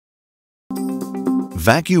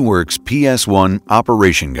Vacuworx PS1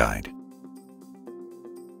 Operation Guide.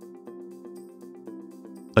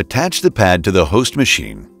 Attach the pad to the host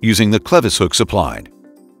machine using the clevis hook supplied.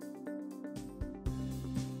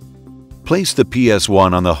 Place the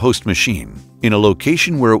PS1 on the host machine in a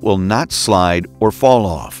location where it will not slide or fall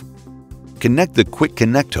off. Connect the quick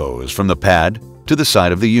connect hose from the pad to the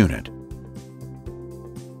side of the unit.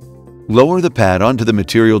 Lower the pad onto the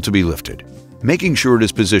material to be lifted, making sure it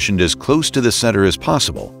is positioned as close to the center as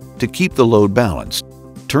possible to keep the load balanced.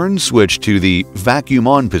 Turn switch to the vacuum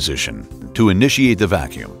on position to initiate the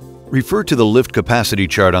vacuum. Refer to the lift capacity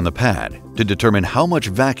chart on the pad to determine how much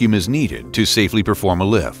vacuum is needed to safely perform a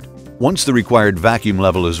lift. Once the required vacuum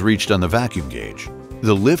level is reached on the vacuum gauge,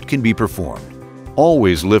 the lift can be performed.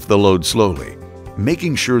 Always lift the load slowly,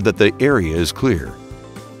 making sure that the area is clear.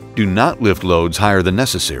 Do not lift loads higher than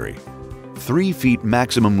necessary. 3 feet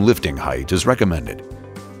maximum lifting height is recommended.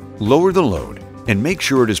 Lower the load and make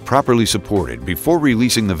sure it is properly supported before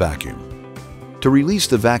releasing the vacuum. To release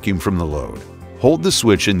the vacuum from the load, hold the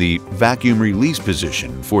switch in the vacuum release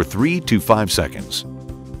position for 3 to 5 seconds.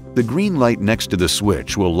 The green light next to the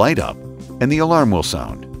switch will light up and the alarm will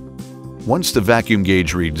sound. Once the vacuum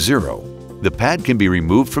gauge reads 0, the pad can be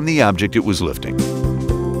removed from the object it was lifting.